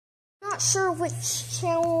not sure which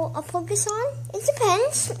channel I'll focus on. It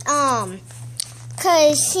depends.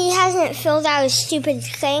 Because he hasn't filled out a stupid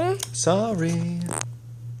thing. Sorry.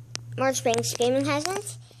 March Banks Gaming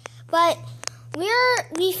hasn't. But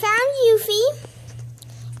we found Yuffie.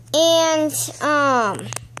 And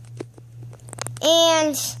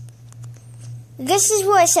this is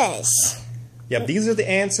what it says. Yep, these are the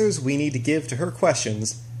answers we need to give to her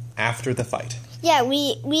questions after the fight. Yeah,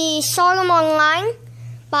 we saw them online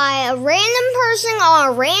by a random person on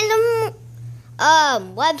a random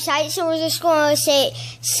website, so we're just going to say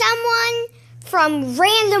someone from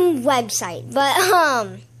random website. But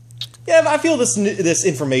yeah, I feel this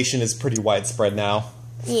information is pretty widespread now.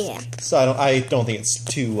 Yeah. So I don't think it's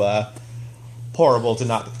too horrible to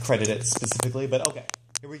not credit it specifically. But okay,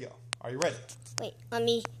 here we go. Are you ready? Wait, let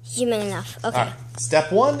me zoom in enough. Okay. All right.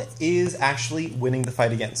 Step 1 is actually winning the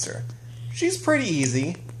fight against her. She's pretty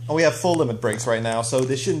easy. And we have full limit breaks right now, so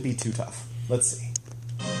this shouldn't be too tough. Let's see.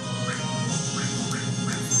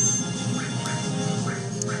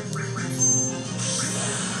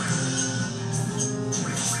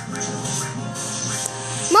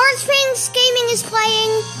 March Banks Gaming is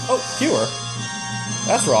playing. Oh, Cure.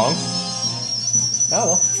 That's wrong. Oh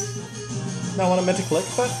well. Not what I meant to click,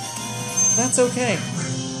 but that's okay.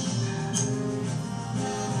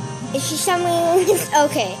 Is she something?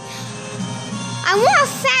 Okay. I want a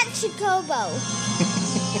fat chocobo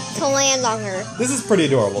to land on her. This is pretty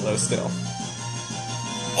adorable, though, still.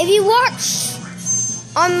 If you watch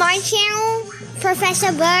on my channel,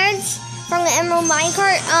 Professor Birds from the Emerald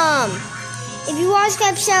Minecart, if you watch the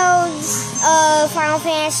episodes of Final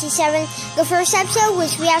Fantasy VII, the first episode,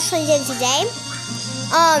 which we actually did today,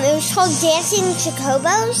 it was called Dancing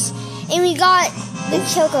Chocobos, and we got the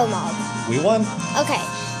Choco Mob. We won. Okay,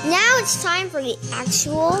 now it's time for the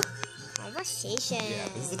actual conversation. Yeah,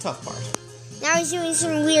 this is the tough part. Now he's doing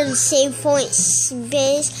some weird save points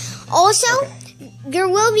biz. Also, there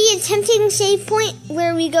will be a tempting save point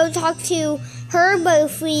where we go talk to her, but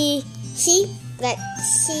if we see,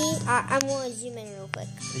 I'm going to zoom in real quick.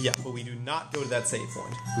 Yeah, but we do not go to that save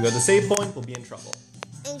point. If we go to the save point, we'll be in trouble.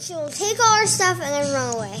 And she'll take all our stuff and then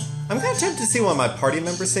run away. I'm kind of tempted to see what my party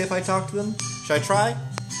members say if I talk to them. Should I try?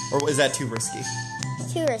 Or is that too risky?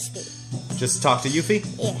 Too risky. Just talk to Yuffie?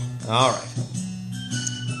 Yeah. Alright.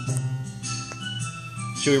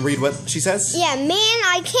 Should we read what she says? Yeah, man,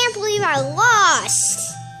 I can't believe I lost.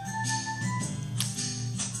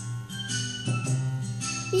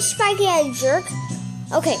 You spiky-eyed jerk.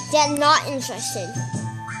 Okay, Dad, not interested.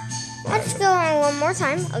 Let's go on one more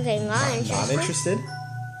time. Okay, not interested. Not interested.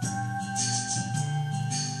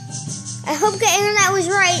 I hope the internet was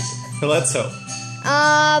right. Let's hope.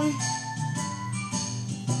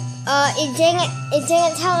 It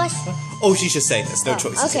didn't tell us. Oh, she's just saying this. No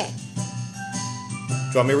choices. Okay. Do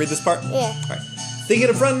you want me to read this part? Yeah. Alright. Thinking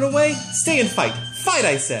of running away? Stay and fight. Fight,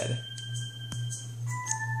 I said.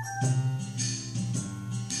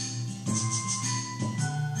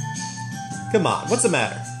 Come on, what's the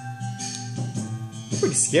matter? You're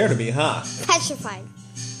pretty scared of me, huh? Petrified.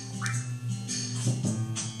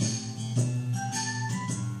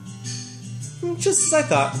 Just as I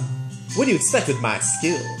thought. What do you expect with my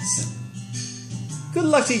skills? Good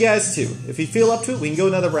luck to you guys, too. If you feel up to it, we can go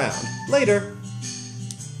another round. Later.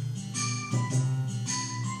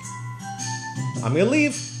 I'm gonna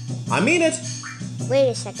leave. I mean it. Wait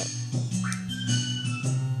a second.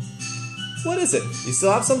 What is it? You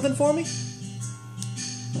still have something for me?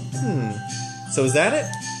 So is that it?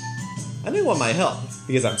 I didn't want my help,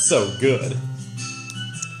 because I'm so good.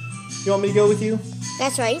 You want me to go with you?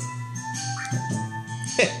 That's right.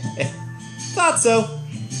 Thought so.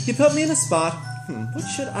 You put me in a spot. What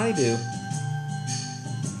should I do?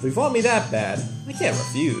 If you want me that bad, I can't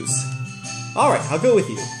refuse. Alright, I'll go with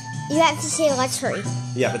you. You have to say, let's hurry.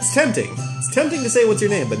 Yeah, but it's tempting. It's tempting to say what's your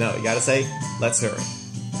name, but no, you gotta say, let's hurry.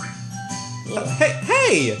 Yeah.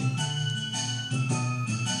 Hey!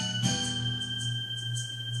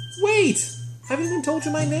 Wait! I haven't even told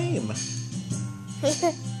you my name.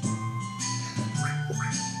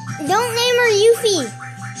 Don't name her Yuffie.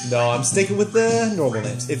 No, I'm sticking with the normal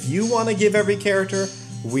names. If you want to give every character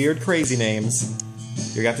weird, crazy names,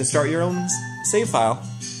 you're gonna have to start your own save file.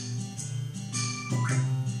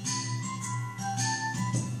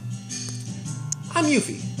 I'm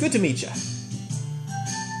Yuffie. Good to meet ya.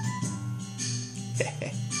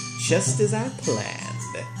 Just as I planned.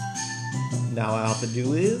 Now all I have to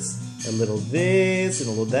do is a little this and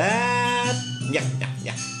a little that. Yeah.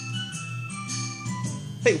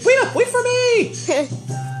 Hey, wait up! Wait for me!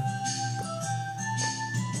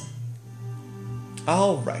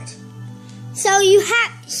 All right. So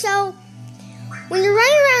when you're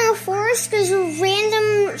running around a forest, first, there's a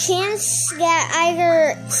random chance that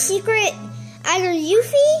either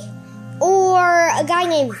Yuffie or a guy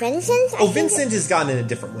named Vincent. Vincent is gotten in a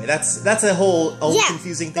different way. That's a whole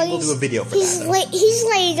confusing thing. We'll do a video for that. He's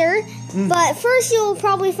later, but first you'll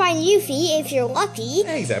probably find Yuffie if you're lucky.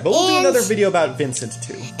 Exactly, but we'll do another video about Vincent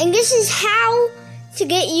too. And this is how to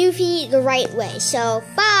get Yuffie the right way. So,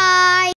 bye!